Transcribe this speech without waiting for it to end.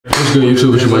What's good,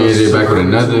 YouTube? It's your YvngAjay back with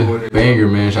another banger,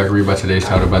 man. Y'all can read about today's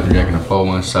title about the reacting to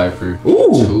 4-1 Cypher.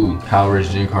 Ooh. 2.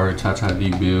 Richh, Jenn, Tata,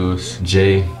 Billz,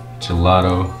 Jay,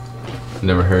 Gelato.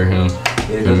 Never heard him.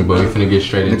 Feel me, but we finna get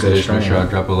straight into this. Make sure I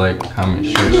drop a like, comment,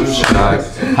 share, subscribe.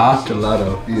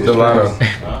 Gelato. Yeah. Gelato.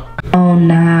 Oh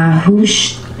nah, who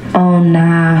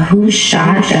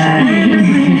shot that?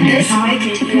 That's how I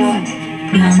get you.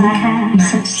 Because I have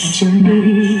such a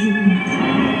need.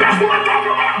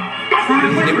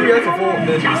 Did we react to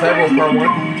the Cypher part 1?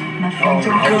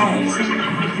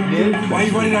 Why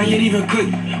you running out yet even cook?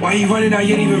 Why you running out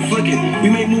yet even flicking? We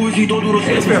make movies, you don't do the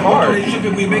same. It's been hard.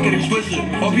 We make it explicit.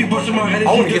 All people busting my energy.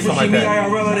 I want to get something like that.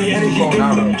 IRL, they energy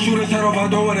different. Shoot his head off, I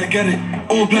don't want to get it.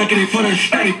 Old black and they put it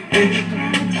steady.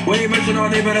 When they mention our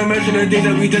name, better mention the things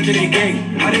that we did to their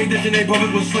gang. How they ditching their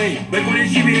brothers was slain. Like when they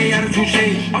see me, they attitude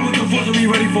change. I'm looking forward to be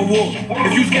ready for war.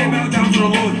 If you scared, bow down to the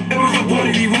Lord. It was a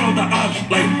party, we run off the ops.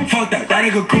 Like, fuck that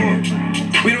nigga gone.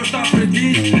 We don't stop for the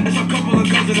D's. It's a couple of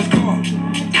guns in his car.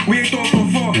 We ain't throwing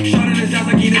from far. Shot in his ass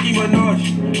like he Nicki Minaj.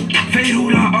 Fade who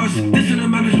not us. This in the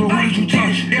management, what did you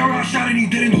touch? Air shot and he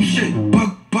didn't do shit.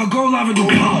 But go live and do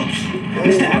clubs.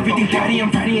 Mr. Everything Daddy,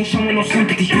 I'm ready, ain't showing no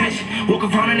sympathy, bitch. Walk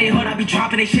around in they hood, I be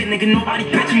dropping they shit, nigga, nobody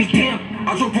bitching me, damn.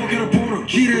 I told broke at a porter,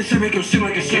 she didn't say make him seem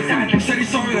like a shit. Said he's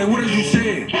sorry, like what is you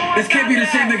saying? This can't be the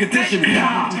same nigga dissing me.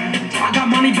 I got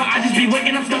money, but I just be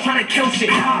waiting, I'm still trying to kill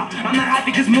shit. I'm not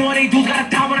happy cause more they dudes gotta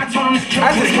die when I told them this kill.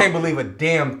 I just can't believe a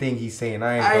damn thing he's saying.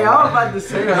 I was about to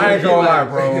say that. I ain't gonna lie,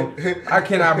 bro. I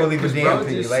cannot believe a damn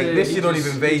thing. Like, this shit don't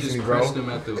even phase me, bro.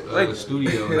 Like,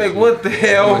 studio. Like, what the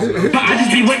hell? But I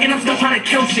just be waiting, I'm still trying to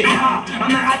kill shit.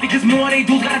 I'm not happy cause more they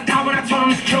dudes gotta die when I told them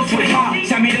this kill shit.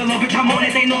 Send me the little bitch, I'm on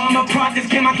it, they know I'm a prod, this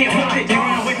game I can't hold it. They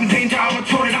run away from danger, I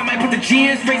retort it. I might put the G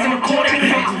in his face and record it.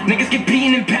 Niggas get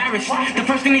beaten in Paris. The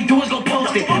first thing they do is go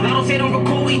post it. Lotto say don't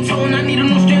record what he told, I need a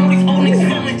new strand with these old niggas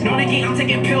filming. No nigga, I'm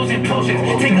taking pills and potions.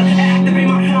 Take a activate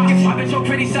my focus. My bitch so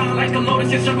pretty sound like a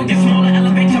lotus. Your circle gets smaller,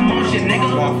 elevate your motion,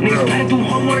 nigga. Niggas better do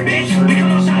homework, bitch. We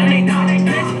come outside and they die,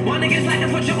 bitch. Why niggas like to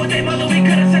put you with their mother? We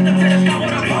could've sent them to the sky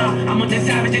with a bomb. I'm with the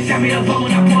savage, they sent me the vote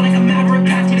when I ball like a maverick,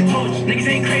 pass me the torch. Niggas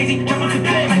ain't crazy, jump up the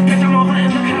bed like bitch, I'm on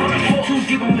hunting, look how I'm full. Too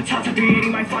deep on the top to 380,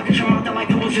 might fuck at your mouth like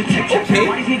it was a tic-tac.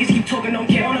 Why these niggas keep talking, don't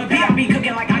care. On a beat, I be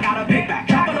cooking like I got a big back.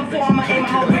 Drop on the floor, I'ma aim my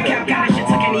whole quick cap. Got a shit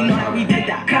took and he know that we did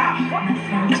that.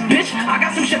 Bitch, I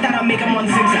got some shit that'll make him one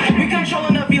zigzag. We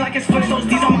controlling the beat like it's footstones.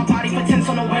 These are my body for tints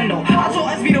on the window. I told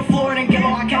SB to floor and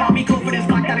Gelato, I cannot be cool for this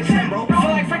block that extend, bro.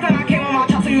 Feel like Franklin, I came on my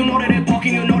top so you know that they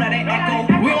talking, you know that they echo.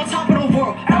 We on top of the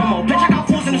world, Elmo. Bitch, I got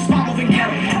fools in the spot moving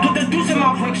kettle. Put the deuce in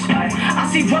my bricks. I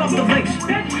see run up the links.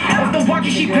 Off the walkie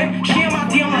she pick, she in my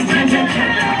DM like 10. Like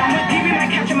I'm a DB,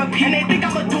 might catch him a P. And they think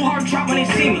I'ma do hard drop when they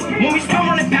see me. When we spell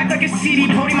running back like a CD,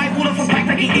 Brody might pull up from back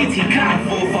like an ET. 4,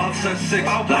 5, 6, like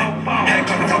head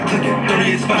cockers, I'm clicking.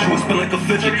 38 special, spin like a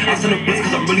fidget. I send a blitz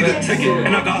cause I'm really the ticket.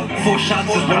 And I got 4 shots,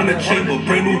 there's one in the chamber.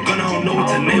 Brand new gun, I don't know what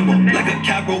to name them. Like a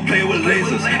cat bro playing with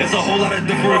lasers. It's a whole lot of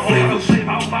different flavors. And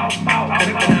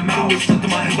that metal was stuck to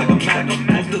my head like a magnet.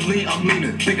 Off the lean, I'm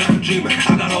leaning. Think I'm dreaming.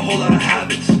 I got a whole lot of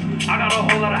habits.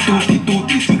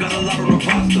 Dooties, we got a lot on the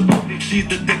roster. She's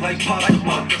the dick like pot,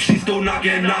 she's still not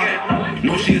getting nothing.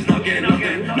 No, she is not getting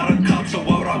nothing. Not a cop, so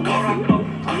why would I cough it?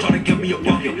 I'm trying to get me a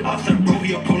bucket. I said, bro,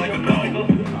 he a pro like a nugget.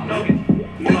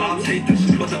 Well, I'll take this,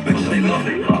 but the bitches, they love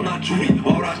it. I'm not Judy,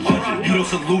 why would I judge it? He don't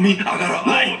salute me, I got a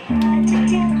eye.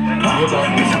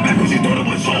 Bitch, I'm back cause you thought it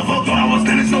was over. Thought I was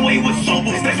Dennis, no way it was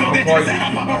sober. Stay from bitches and I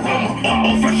pop aroma.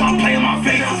 All fresh, I'm playing my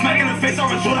face. Smack in the face, I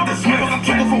resort to Smith. I'm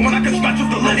trying for when I can scratch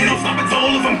with the lid. They don't stop until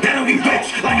all of them dead and we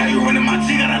bitch. Like how you running my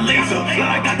G, got a laser.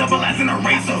 Like I got double ass in a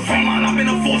razor. Front line, I've been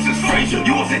a force since Frazier.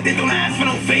 You all said they don't ask for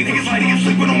no favor. Niggas like niggas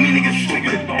sleep with no me, niggas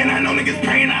stupid. And I know niggas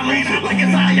praying I lose it. Like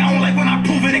it's high, y'all don't like when I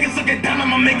prove it. Niggas looking down,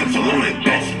 I'ma make them salute it.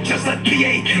 Bitch, just a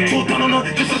PA. Full done on her,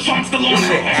 just a song still on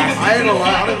it. I ain't gonna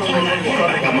lie,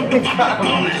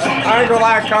 I ain't gonna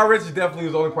lie, Richh definitely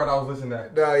was the only part I was listening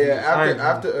to. No, yeah,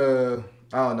 after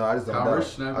I don't know, I just don't know.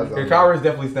 Richh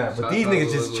definitely snapped, but these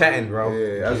niggas just chatting, bro.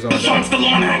 Yeah, I just don't know. I'm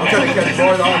trying to catch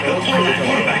bars on it.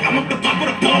 I'm up the top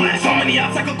with a ball at so many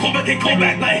outs I could call back, they call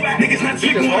back like niggas not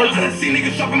speaking words. I see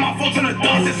niggas dropping my folks in the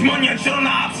dust. It's money and shit on the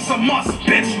ops, it's a must,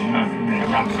 bitch.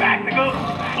 I'm back, nigga.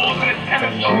 Balls in the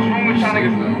tennis, what's wrong with y'all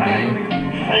niggas?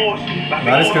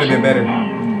 Nah, this could have been better.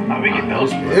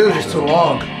 It was just too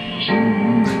long.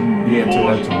 Yeah, too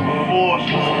long.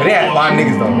 But they had a lot of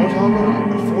niggas though.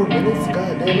 4 minutes?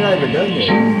 God damn, you're not even done yet.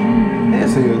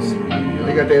 Yes, it is.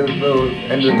 They got their little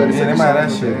end of 30 seconds. Yeah, they might have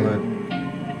that shit, but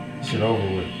shit over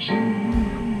with.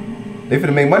 They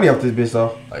finna make money off this bitch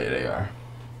though. Oh yeah, they are.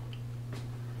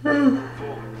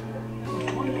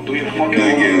 Do your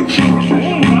fucking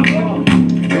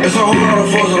It's a whole lot of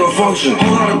foes on the function.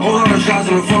 Whole lot of shots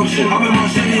on the function. I'm in my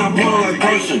city, I'm ballin' like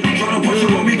person. Tryna push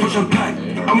him on me, push him back.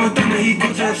 I'm a thing that he go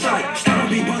to the side. Started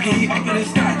be bugging, he up in his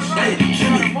stacks. Hey,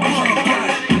 Jimmy, I'm tryna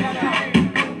flash.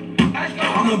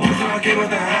 I'm the boss and I came at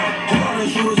the hat. Whole lot of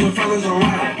shooters and fellas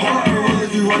around. Whole lot of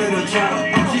rollers, you running the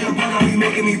town. I see a brother, he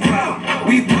making me proud.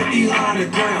 We put Eli on the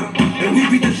ground. And we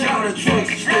beat the shit out of trunks,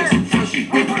 sticks, freshy.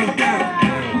 We put him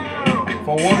down.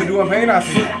 For one to do a pain, I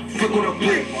see. Flick with a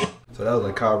blick. So that was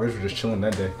like Kyle Richh was just chilling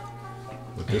that day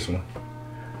with this one.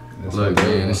 Look,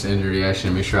 man, this is the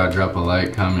reaction. Make sure I drop a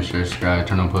like, comment, share, subscribe,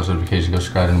 turn on post notifications, go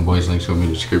subscribe to the boys. Links will be in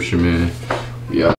the description, man. Yeah.